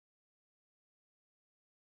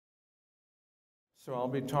So I'll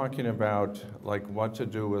be talking about like what to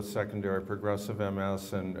do with secondary progressive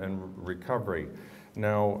MS and recovery.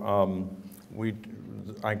 Now,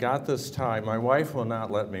 I got this tie. My wife will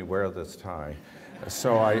not let me wear this tie,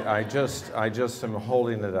 so I just am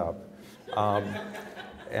holding it up.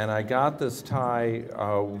 And I got this tie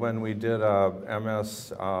when we did a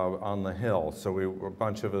MS on the Hill. So a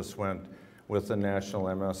bunch of us went with the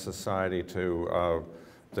National MS Society to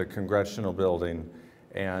the Congressional Building.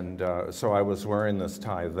 And so I was wearing this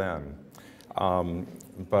tie then.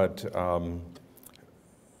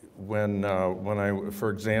 When for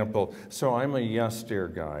example, so I'm a yes dear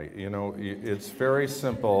guy. You know, it's very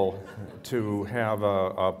simple to have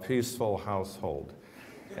a peaceful household.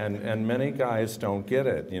 And many guys don't get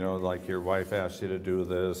it, you know, like your wife asks you to do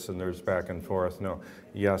this and there's back and forth. No,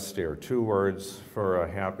 yes dear, 2 words for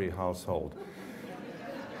a happy household.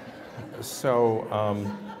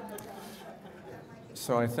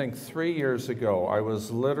 So I think 3 years ago, I was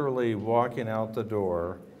literally walking out the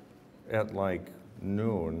door at like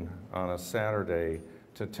noon on a Saturday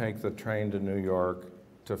to take the train to New York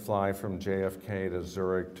to fly from JFK to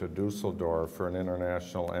Zurich to Dusseldorf for an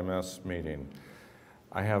international MS meeting.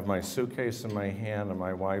 I have my suitcase in my hand and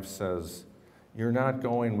my wife says, "You're not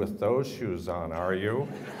going with those shoes on, are you?"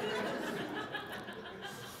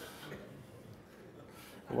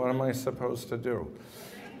 What am I supposed to do?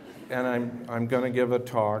 And I'm going to give a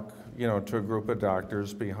talk, you know, to a group of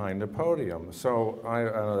doctors behind a podium. So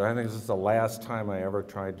I think this is the last time I ever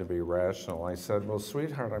tried to be rational. I said, "Well,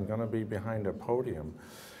 sweetheart, I'm going to be behind a podium."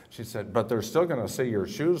 She said, "But they're still going to see your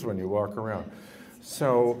shoes when you walk around."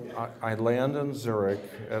 So I land in Zurich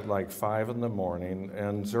at like 5 in the morning,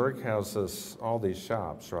 and Zurich has all these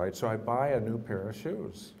shops, right? So I buy a new pair of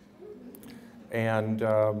shoes. And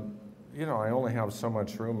you know, I only have so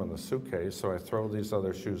much room in the suitcase, so I throw these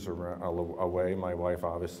other shoes away. My wife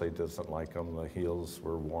obviously doesn't like them. The heels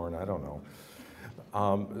were worn, I don't know.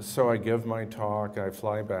 So I give my talk, I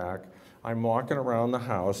fly back. I'm walking around the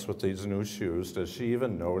house with these new shoes. Does she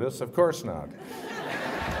even notice? Of course not.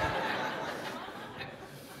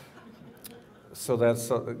 So that's,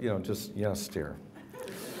 you know, just yes, dear.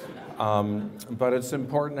 But it's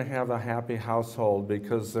important to have a happy household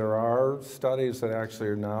because there are studies that actually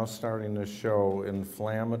are now starting to show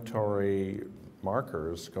inflammatory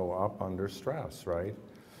markers go up under stress, right?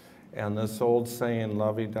 And this old saying,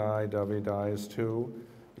 lovey-die, dovey dies too,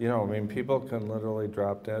 you know, I mean, people can literally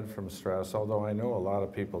drop dead from stress, although I know a lot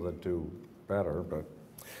of people that do better,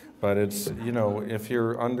 but it's, you know, if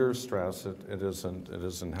you're under stress, it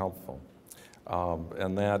isn't helpful.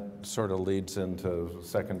 And that sort of leads into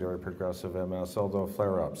secondary progressive MS, although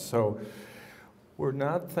flare-ups. So we're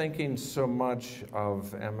not thinking so much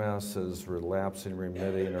of MS as relapsing,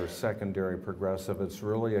 remitting, or secondary progressive. It's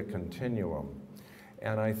really a continuum.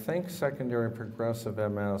 And I think secondary progressive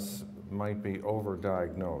MS might be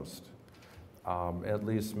overdiagnosed. At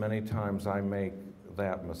least many times I make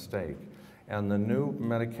that mistake. And the new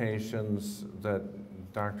medications that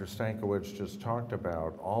Dr. Stankiewicz just talked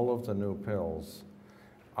about, all of the new pills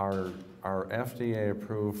are FDA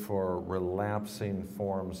approved for relapsing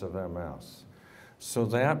forms of MS. So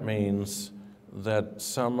that means that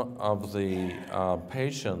some of the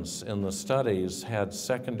patients in the studies had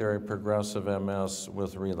secondary progressive MS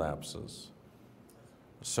with relapses.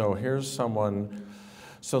 So here's someone,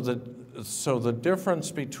 so the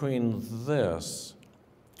difference between this,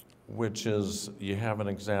 which is you have an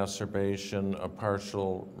exacerbation, a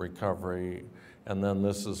partial recovery, and then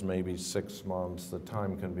this is maybe 6 months. The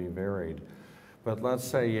time can be varied. But let's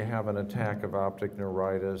say you have an attack of optic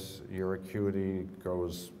neuritis, your acuity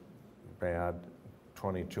goes bad,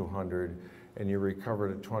 2200, and you recover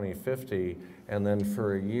to 2050, and then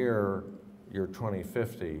for a year, you're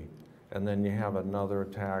 2050, and then you have another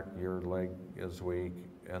attack, your leg is weak,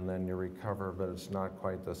 and then you recover, but it's not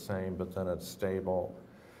quite the same, but then it's stable.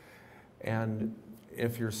 And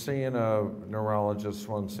if you're seeing a neurologist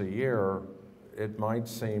once a year, it might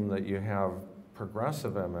seem that you have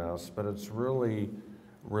progressive MS, but it's really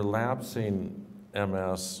relapsing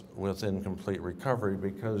MS with incomplete recovery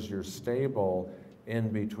because you're stable in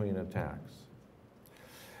between attacks.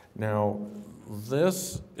 Now,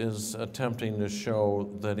 this is attempting to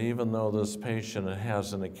show that even though this patient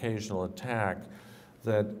has an occasional attack,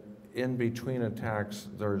 that in between attacks,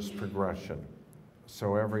 there's progression.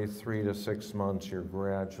 So every 3 to 6 months, you're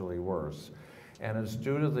gradually worse. And it's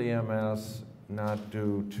due to the MS, not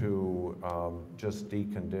due to just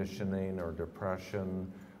deconditioning or depression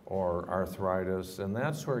or arthritis, and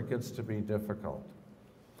that's where it gets to be difficult.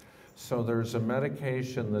 So there's a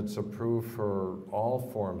medication that's approved for all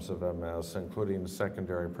forms of MS, including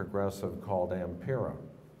secondary progressive, called Ampyra.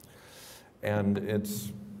 and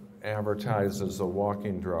it's advertised as a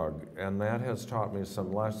walking drug, and that has taught me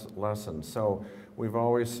some lessons. So we've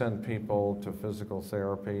always sent people to physical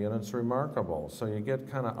therapy, and it's remarkable. So you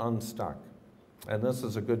get kind of unstuck, and this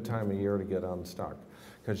is a good time of year to get unstuck,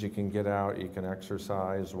 because you can get out, you can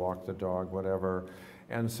exercise, walk the dog, whatever,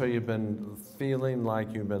 and so you've been feeling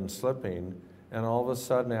like you've been slipping, and all of a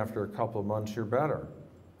sudden after a couple of months you're better.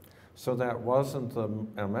 So that wasn't the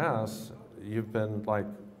MS, you've been like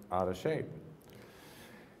out of shape.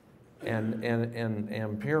 And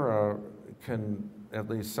Ampera can, at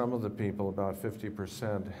least some of the people, about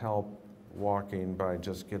 50%, help walking by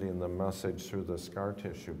just getting the message through the scar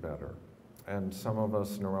tissue better. And some of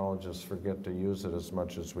us neurologists forget to use it as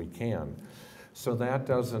much as we can. So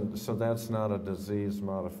that's not a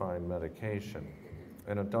disease-modifying medication.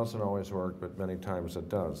 And it doesn't always work, but many times it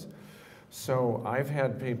does. So I've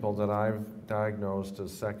had people that I've diagnosed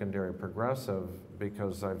as secondary progressive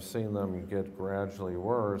because I've seen them get gradually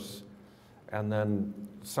worse, and then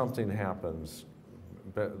something happens.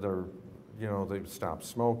 They've stopped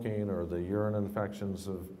smoking, or the urine infections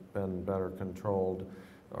have been better controlled,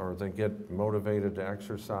 or they get motivated to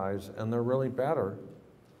exercise, and they're really better.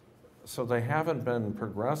 So they haven't been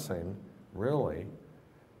progressing, really.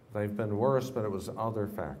 They've been worse, but it was other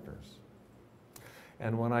factors.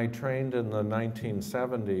 And when I trained in the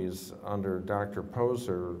 1970s under Dr.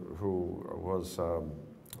 Poser, who was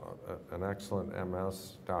an excellent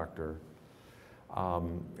MS doctor,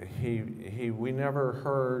 we never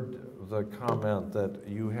heard the comment that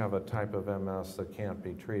you have a type of MS that can't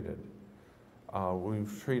be treated.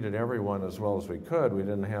 We've treated everyone as well as we could. We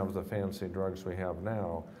didn't have the fancy drugs we have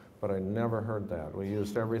now, but I never heard that. We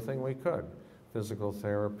used everything we could: physical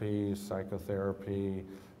therapy, psychotherapy,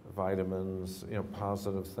 vitamins,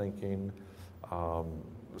 positive thinking.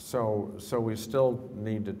 So we still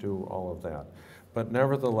need to do all of that. But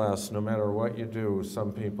nevertheless, no matter what you do,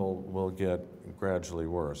 some people will get gradually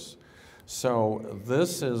worse. So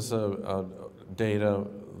this is a data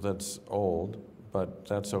that's old, but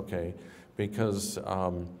that's okay, because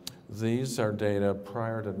these are data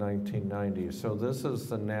prior to 1990. So this is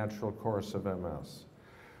the natural course of MS.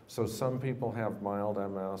 So some people have mild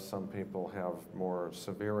MS, some people have more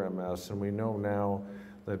severe MS, and we know now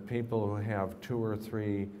that people who have 2 or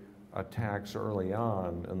 3 attacks early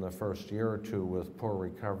on in the first year or 2 with poor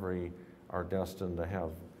recovery are destined to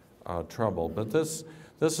have trouble. But this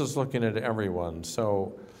is looking at everyone.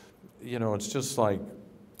 So, it's just like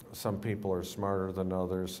some people are smarter than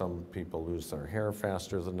others, some people lose their hair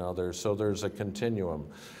faster than others, so there's a continuum.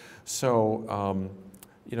 So,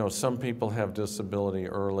 some people have disability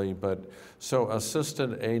early, so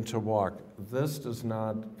assisted aid to walk, this does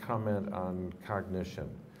not comment on cognition.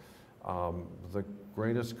 The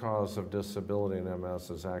greatest cause of disability in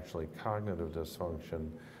MS is actually cognitive dysfunction,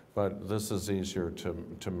 but this is easier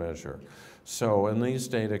to measure. So, and these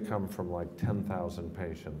data come from like 10,000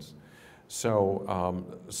 patients.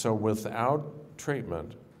 So, without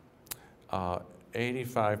treatment,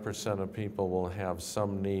 85% of people will have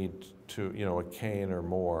some need to, a cane or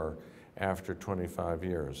more after 25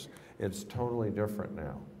 years. It's totally different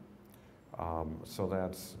now. So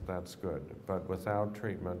that's good, but without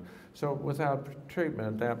treatment. So without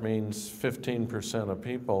treatment, that means 15% of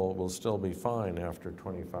people will still be fine after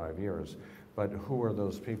 25 years. But who are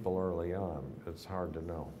those people early on? It's hard to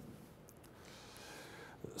know.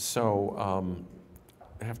 So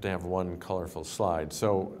I have to have one colorful slide.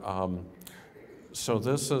 So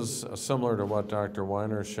this is similar to what Dr.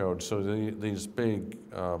 Weiner showed. So these big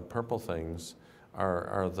purple things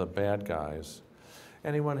are the bad guys.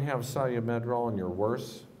 Anyone have Salumedrol and you're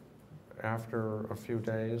worse after a few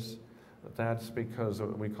days? That's because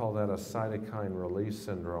we call that a cytokine release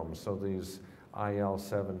syndrome. So these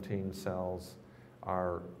IL-17 cells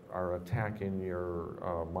are attacking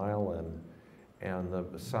your myelin, and the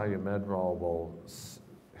Salumedrol will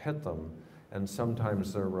hit them, and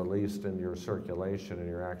sometimes they're released in your circulation and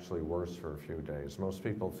you're actually worse for a few days. Most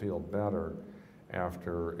people feel better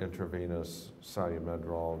after intravenous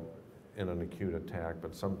Salumedrol in an acute attack,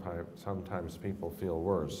 but sometimes people feel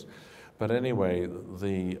worse. But anyway,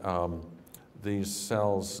 these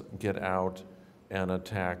cells get out and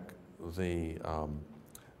attack the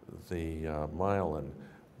myelin.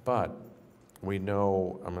 But we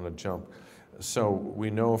know, I'm going to jump, so we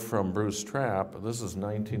know from Bruce Trapp, this is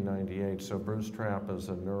 1998, so Bruce Trapp is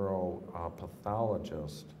a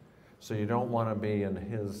neuropathologist, so you don't want to be in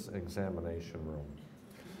his examination room,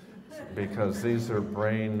 because these are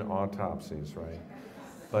brain autopsies, right?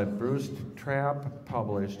 But Bruce Trapp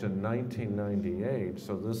published in 1998,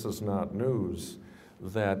 so this is not news,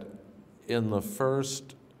 that in the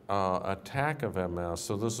first attack of MS,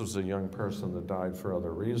 so this was a young person that died for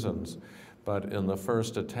other reasons, but in the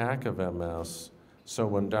first attack of MS, so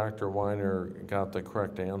when Dr. Weiner got the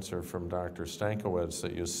correct answer from Dr. Stankiewicz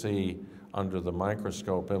that you see under the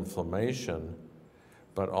microscope inflammation,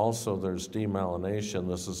 but also there's demyelination.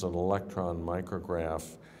 This is an electron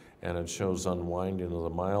micrograph, and it shows unwinding of the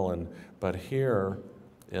myelin. But here,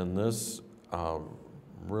 in this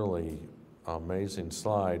really amazing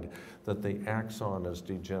slide, that the axon is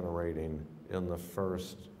degenerating in the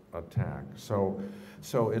first attack. So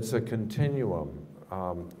it's a continuum.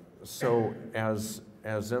 So as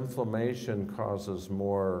inflammation causes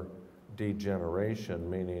more degeneration,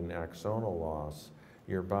 meaning axonal loss,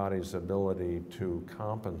 your body's ability to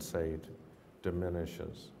compensate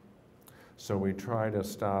diminishes. So we try to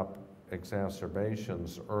stop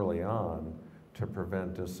exacerbations early on to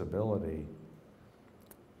prevent disability,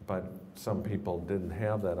 but some people didn't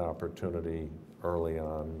have that opportunity early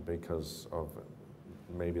on because of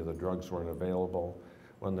maybe the drugs weren't available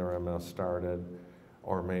when their MS started,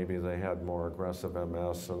 or maybe they had more aggressive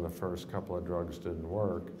MS and the first couple of drugs didn't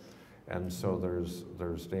work, and so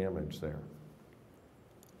there's damage there.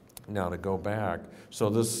 Now to go back, so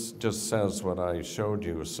this just says what I showed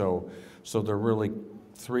you. So there are really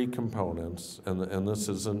three components, and this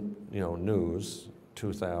isn't news.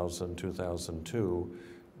 2000, 2002,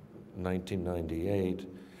 1998.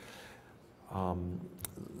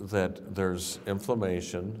 That there's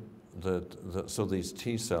inflammation. So these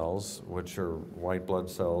T cells, which are white blood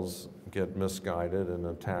cells, get misguided and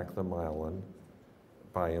attack the myelin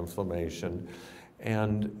by inflammation.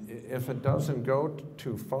 And if it doesn't go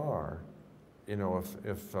too far,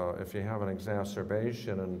 if you have an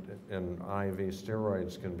exacerbation and IV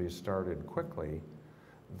steroids can be started quickly,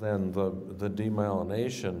 then the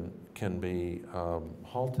demyelination can be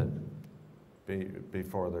halted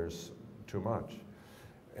before there's too much.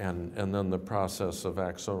 And then the process of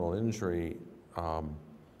axonal injury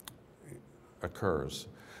occurs.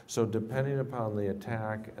 So depending upon the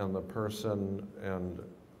attack and the person and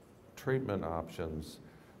treatment options,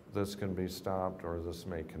 this can be stopped or this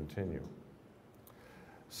may continue.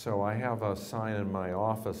 So I have a sign in my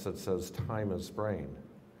office that says time is brain.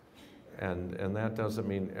 And that doesn't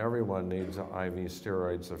mean everyone needs IV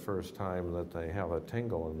steroids the first time that they have a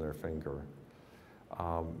tingle in their finger.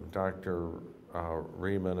 Dr.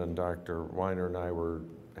 Riemann and Dr. Weiner and I were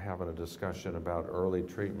having a discussion about early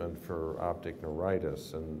treatment for optic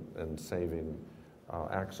neuritis and saving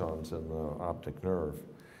axons in the optic nerve.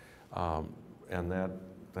 And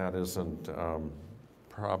that isn't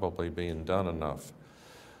probably being done enough.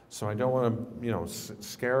 So I don't want to,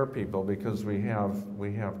 scare people because we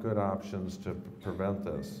have good options to prevent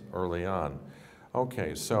this early on.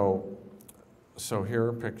 Okay, so here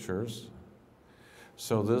are pictures.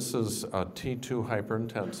 So this is a T2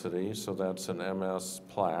 hyperintensity, so that's an MS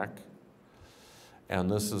plaque. And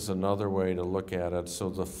this is another way to look at it. So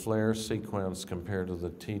the flare sequence compared to the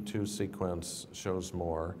T2 sequence shows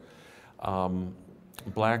more.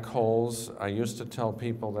 Black holes, I used to tell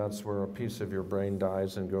people that's where a piece of your brain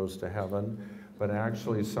dies and goes to heaven, but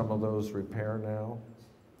actually some of those repair now.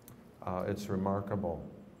 It's remarkable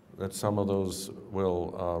that some of those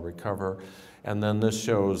will recover. And then this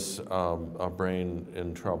shows a brain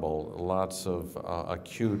in trouble, lots of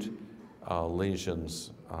acute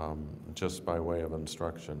lesions just by way of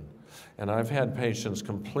instruction. And I've had patients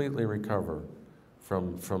completely recover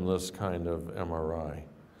from this kind of MRI.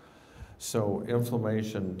 So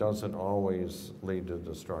inflammation doesn't always lead to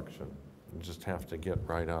destruction. You just have to get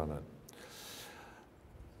right on it.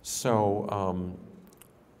 So,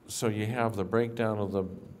 so you have the breakdown of the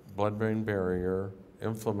blood-brain barrier,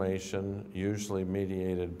 inflammation, usually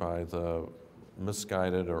mediated by the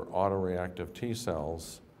misguided or autoreactive T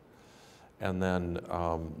cells, and then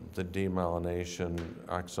the demyelination,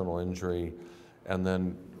 axonal injury, and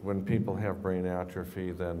then when people have brain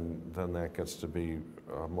atrophy, then that gets to be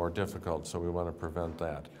more difficult, so we want to prevent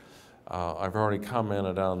that. I've already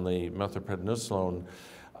commented on the methylprednisolone.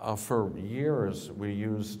 For years, we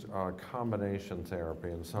used combination therapy,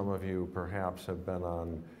 and some of you perhaps have been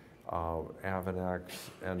on Avonex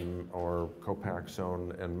or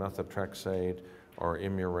Copaxone and methotrexate or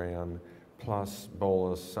Imuran plus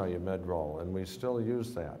bolus Solumedrol, and we still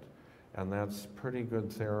use that. And that's pretty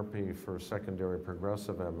good therapy for secondary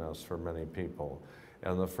progressive MS for many people.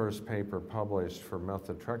 And the first paper published for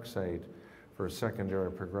methotrexate for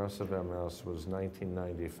secondary progressive MS was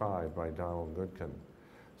 1995 by Donald Goodkin.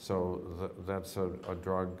 So that's a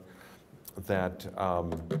drug that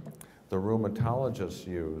the rheumatologists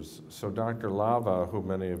use. So Dr. Lava, who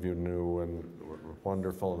many of you knew and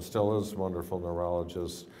wonderful and still is wonderful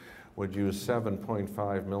neurologist, would use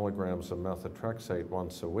 7.5 milligrams of methotrexate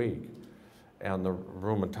once a week. And the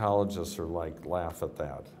rheumatologists are like, laugh at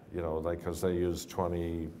that, you know, because they use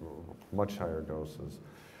 20 much higher doses.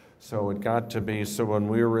 So it got to be, so when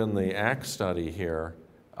we were in the ACT study here,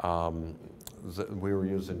 we were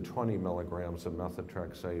using 20 milligrams of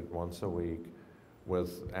methotrexate once a week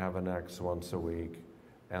with Avonex once a week,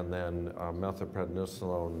 and then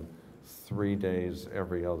methylprednisolone 3 days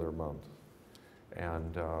every other month.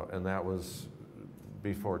 And that was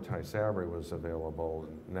before Tysabri was available.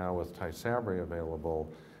 Now with Tysabri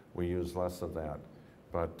available, we use less of that.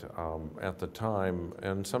 But at the time,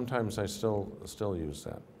 and sometimes I still use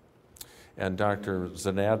that. And Dr.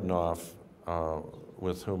 Zanadinov,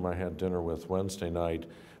 with whom I had dinner with Wednesday night,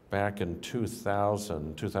 back in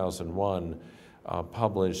 2001,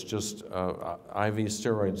 published just IV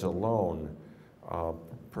steroids alone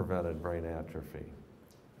prevented brain atrophy.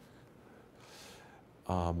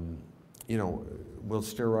 You know, will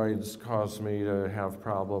steroids cause me to have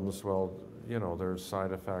problems? Well, you know, there's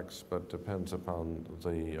side effects, but depends upon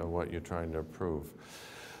what you're trying to prove.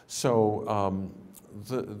 So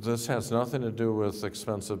this has nothing to do with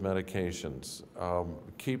expensive medications.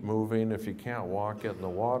 Keep moving. If you can't walk, get in the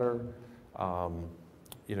water.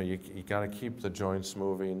 You know, you got to keep the joints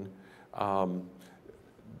moving. I'm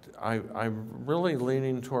really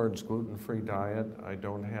leaning towards gluten-free diet. I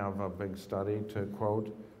don't have a big study to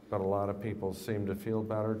quote, but a lot of people seem to feel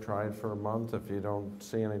better. Try it for a month. If you don't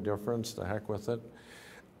see any difference, the heck with it.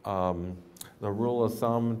 The rule of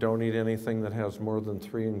thumb, don't eat anything that has more than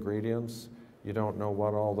 3 ingredients. You don't know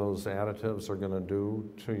what all those additives are going to do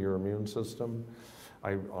to your immune system.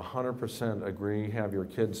 I 100% agree, have your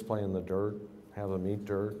kids play in the dirt, have them eat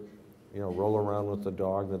dirt, you know, roll around with the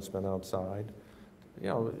dog that's been outside. You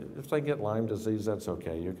know, if they get Lyme disease, that's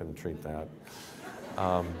okay, you can treat that.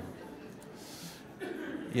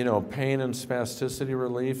 You know, pain and spasticity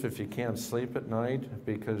relief if you can't sleep at night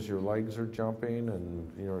because your legs are jumping and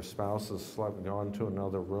your spouse has gone to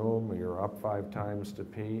another room or you're up 5 times to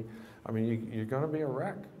pee. I mean, you're going to be a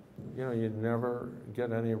wreck. You know, you never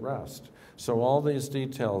get any rest. So all these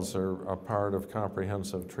details are a part of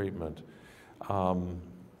comprehensive treatment. And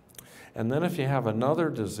then if you have another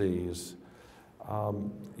disease,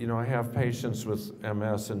 you know, I have patients with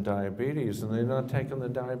MS and diabetes, and they're not taking the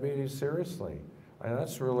diabetes seriously. And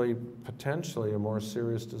that's really potentially a more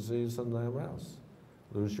serious disease than the MS.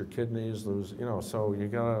 Lose your kidneys, lose, you know, so you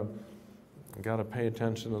gotta pay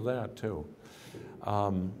attention to that too.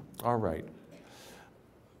 All right.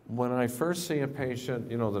 When I first see a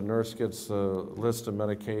patient, you know, the nurse gets the list of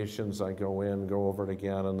medications, I go in, go over it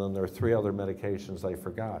again, and then there are 3 other medications I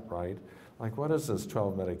forgot, right? Like, what is this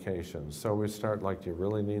 12 medications? So we start like, do you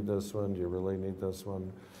really need this one? Do you really need this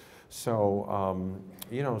one? So,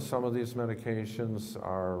 you know, some of these medications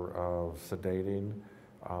are sedating,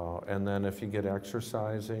 and then if you get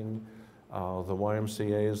exercising, the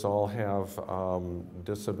YMCAs all have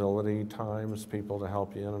disability times, people to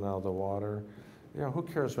help you in and out of the water. You know, who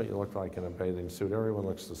cares what you look like in a bathing suit? Everyone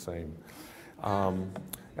looks the same.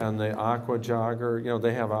 And the aqua jogger, you know,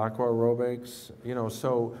 they have aqua aerobics, you know,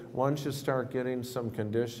 so once you start getting some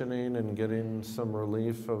conditioning and getting some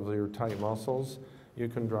relief of your tight muscles, you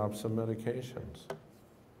can drop some medications.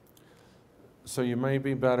 So you may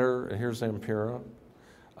be better, here's Ampera.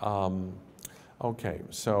 Okay,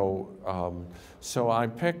 so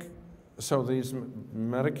these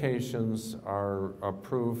medications are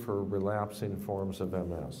approved for relapsing forms of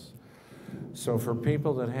MS. So for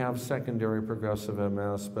people that have secondary progressive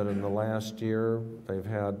MS, but in the last year they've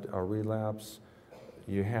had a relapse,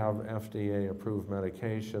 you have FDA-approved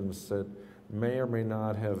medications that may or may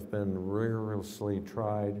not have been rigorously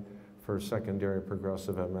tried for secondary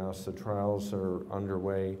progressive MS. The trials are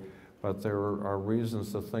underway, but there are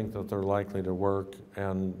reasons to think that they're likely to work.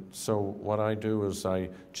 And so what I do is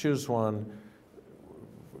I choose one,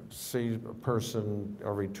 see a person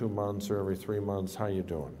every 2 months or every 3 months, how you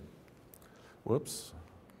doing? Whoops.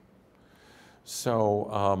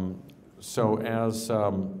 So,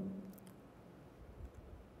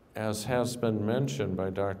 as has been mentioned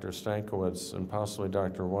by Dr. Stankiewicz and possibly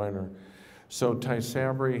Dr. Weiner, so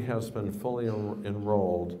Tysabri has been fully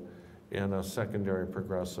enrolled in a secondary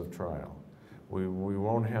progressive trial. We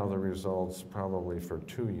won't have the results probably for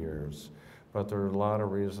 2 years, but there are a lot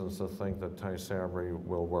of reasons to think that Tysabri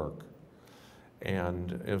will work.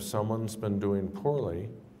 And if someone's been doing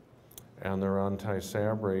poorly and they're on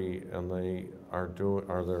Tysabri and they're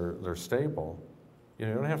stable, you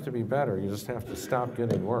don't have to be better, you just have to stop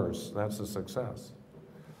getting worse. That's a success.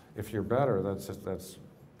 If you're better, that's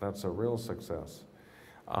a real success.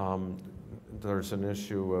 There's an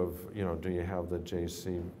issue of, you know, do you have the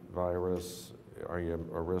JC virus? Are you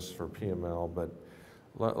a risk for PML? But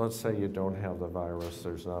let's say you don't have the virus,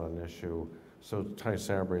 there's not an issue. So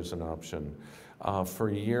Tysabri is an option.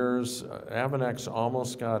 For years, Avonex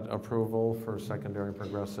almost got approval for secondary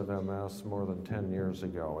progressive MS more than 10 years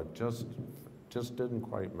ago. It just didn't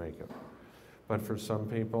quite make it. But for some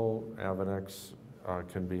people, Avonex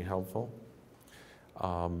can be helpful.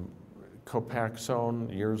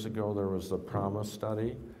 Copaxone, years ago there was the PROMISE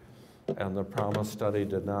study, and the PROMISE study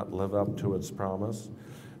did not live up to its promise,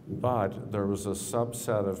 but there was a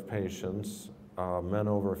subset of patients, men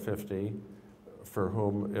over 50, for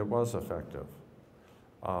whom it was effective.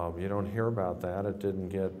 You don't hear about that. It didn't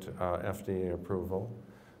get FDA approval.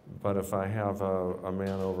 But if I have a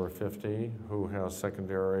man over 50 who has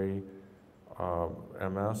secondary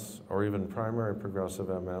MS or even primary progressive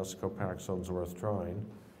MS, Copaxone's worth trying.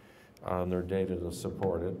 And their data to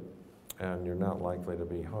support it, and you're not likely to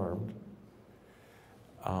be harmed.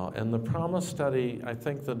 And the PROMISE study, I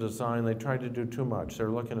think the design, they tried to do too much. They're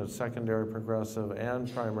looking at secondary progressive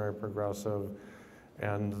and primary progressive,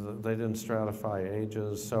 and they didn't stratify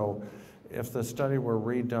ages. So if the study were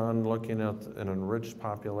redone looking at an enriched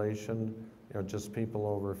population, you know, just people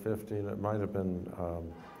over 50, it might have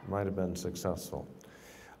been successful.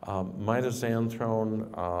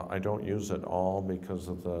 Mitoxantrone, I don't use at all because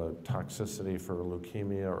of the toxicity for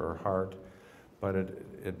leukemia or heart, but I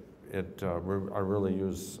really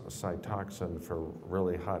use Cytoxan for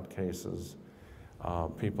really hot cases,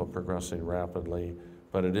 people progressing rapidly,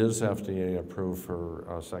 but it is FDA approved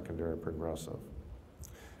for secondary progressive.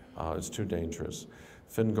 It's too dangerous.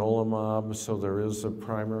 Fingolimab, so there is a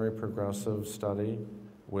primary progressive study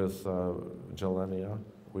with Gilenya.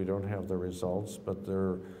 We don't have the results, but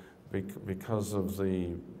they're, because of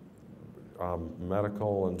the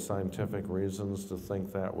medical and scientific reasons to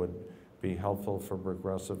think that would be helpful for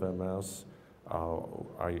progressive MS,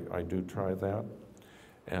 I do try that,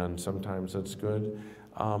 and sometimes it's good.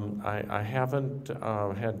 I haven't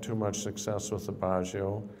had too much success with the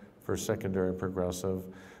Aubagio for secondary progressive,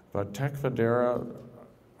 but Tecfidera,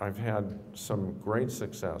 I've had some great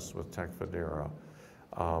success with Tecfidera.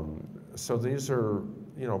 So these are,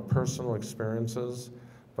 you know, personal experiences,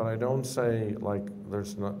 but I don't say like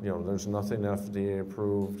there's nothing FDA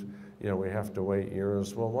approved, you know, we have to wait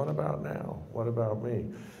years. Well, what about now? What about me?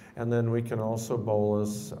 And then we can also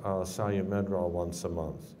bolus Salumedrol once a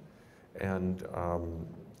month. And,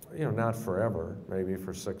 you know, not forever, maybe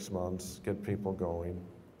for 6 months, get people going.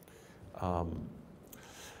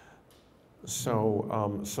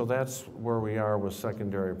 So that's where we are with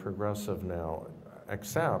secondary progressive now,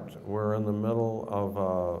 except we're in the middle of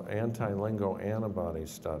an anti-lingo antibody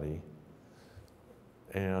study.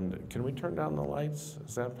 And can we turn down the lights?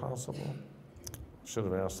 Is that possible? Should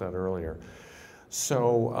have asked that earlier.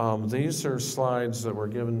 So these are slides that were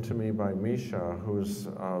given to me by Misha, who's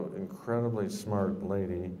an incredibly smart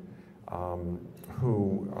lady,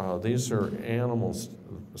 these are animal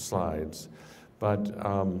slides, but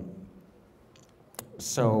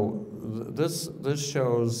so this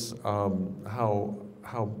shows how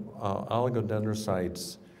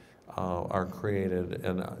oligodendrocytes are created,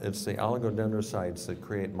 and it's the oligodendrocytes that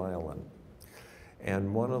create myelin.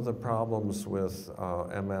 And one of the problems with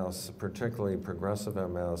MS, particularly progressive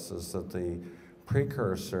MS, is that the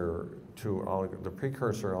precursor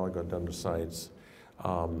oligodendrocytes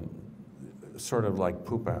sort of like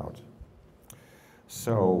poop out.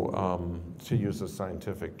 So, to use a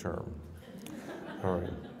scientific term. All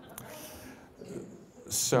right.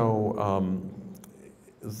 So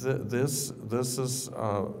these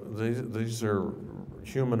are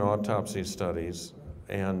human autopsy studies,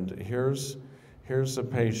 and here's a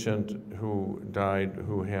patient who died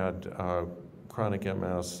who had chronic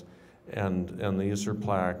MS, and these are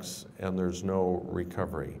plaques, and there's no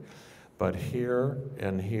recovery. But here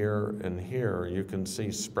and here and here, you can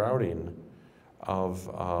see sprouting of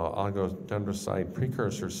oligodendrocyte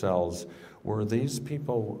precursor cells, where these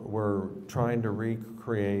people were trying to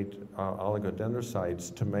recreate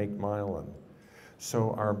oligodendrocytes to make myelin.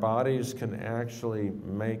 So our bodies can actually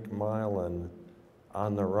make myelin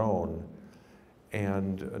on their own.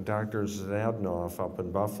 And Dr. Zadnoff up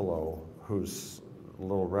in Buffalo, whose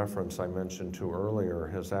little reference I mentioned to earlier,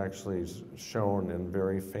 has actually shown in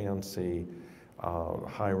very fancy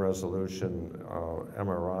high resolution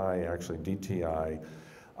MRI, actually DTI,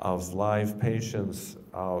 of live patients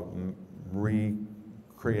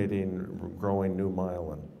recreating, growing new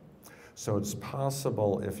myelin. So it's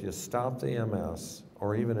possible if you stop the MS,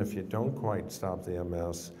 or even if you don't quite stop the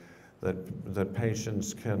MS, that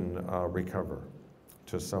patients can recover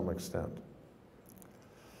to some extent.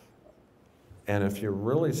 And if you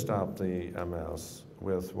really stop the MS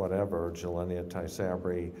with whatever, Gilenya,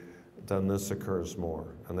 Tysabri, then this occurs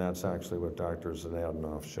more. And that's actually what Dr.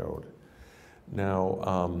 Zanadanov showed.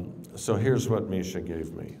 Now, so here's what Misha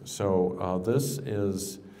gave me. So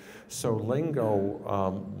so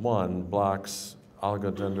LINGO-1 blocks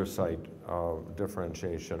oligodendrocyte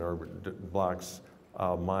differentiation, or blocks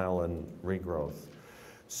myelin regrowth.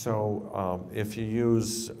 So if you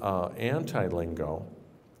use anti-LINGO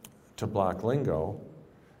to block LINGO,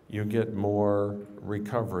 you get more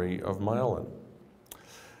recovery of myelin.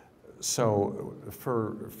 So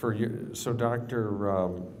so Dr.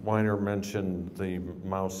 Weiner mentioned the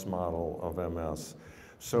mouse model of MS.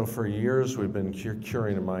 So for years we've been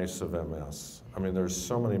curing mice of MS. I mean, there's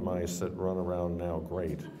so many mice that run around now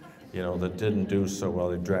great, you know, that didn't do so well.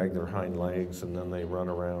 They drag their hind legs and then they run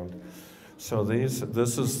around. So this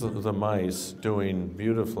is the mice doing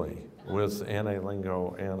beautifully with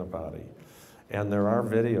anti-LINGO antibody. And there are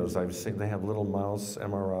videos I've seen. They have little mouse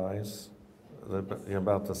MRIs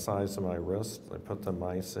about the size of my wrist. They put the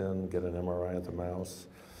mice in, get an MRI of the mouse,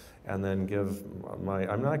 and then give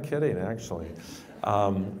I'm not kidding, actually.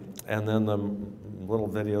 And then the little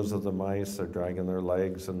videos of the mice, they're dragging their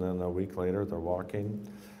legs, and then a week later they're walking.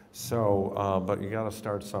 So, but you gotta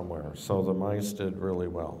start somewhere. So the mice did really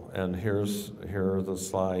well. And here are the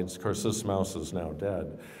slides. Of course, this mouse is now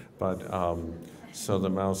dead, but so the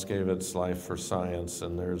mouse gave its life for science,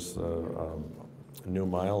 and there's the new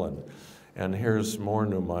myelin. And here's more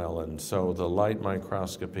new myelin. So the light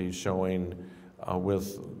microscopy showing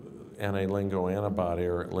with anti-LINGO antibody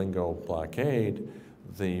or LINGO blockade,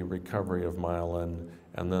 the recovery of myelin,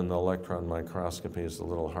 and then the electron microscopy is a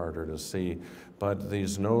little harder to see. But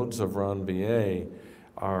these nodes of RON-BA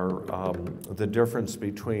are the difference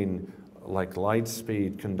between like light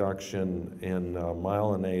speed conduction in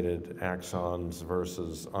myelinated axons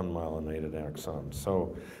versus unmyelinated axons.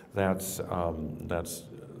 So that's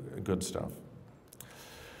good stuff.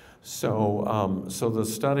 So, so the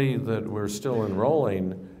study that we're still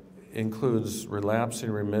enrolling includes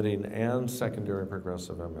relapsing, remitting, and secondary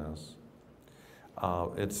progressive MS.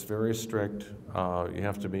 It's very strict. You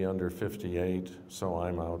have to be under 58, so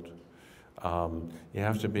I'm out. You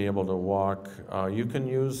have to be able to walk. You can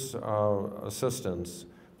use assistance,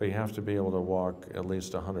 but you have to be able to walk at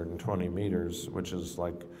least 120 meters, which is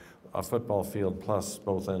like a football field plus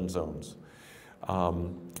both end zones.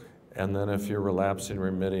 And then if you're relapsing,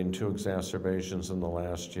 remitting, 2 exacerbations in the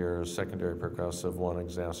last year, secondary progressive, 1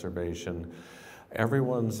 exacerbation.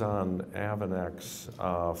 Everyone's on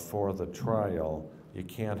Avonex for the trial. You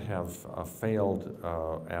can't have a failed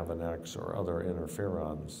Avonex or other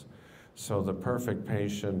interferons. So the perfect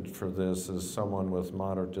patient for this is someone with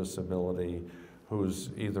moderate disability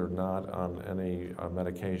who's either not on any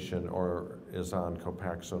medication or is on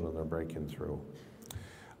Copaxone and they're breaking through.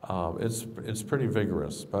 It's pretty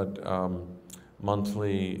vigorous, but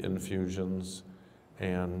monthly infusions,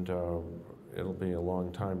 and it'll be a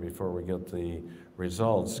long time before we get the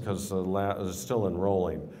results because it's still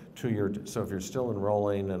enrolling. 2 year. So if you're still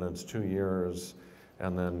enrolling and it's 2 years,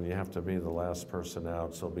 and then you have to be the last person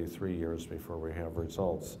out, so it'll be 3 years before we have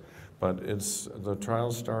results. But the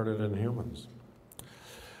trial started in humans.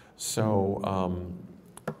 So,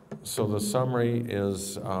 so the summary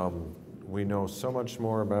is. We know so much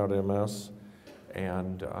more about MS,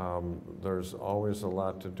 and there's always a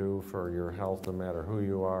lot to do for your health, no matter who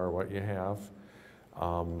you are or what you have.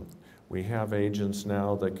 We have agents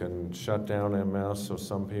now that can shut down MS, so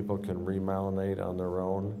some people can remyelinate on their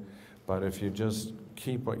own. But if you just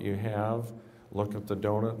keep what you have, look at the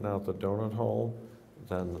donut, not the donut hole,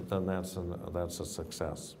 then that's a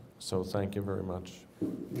success. So thank you very much.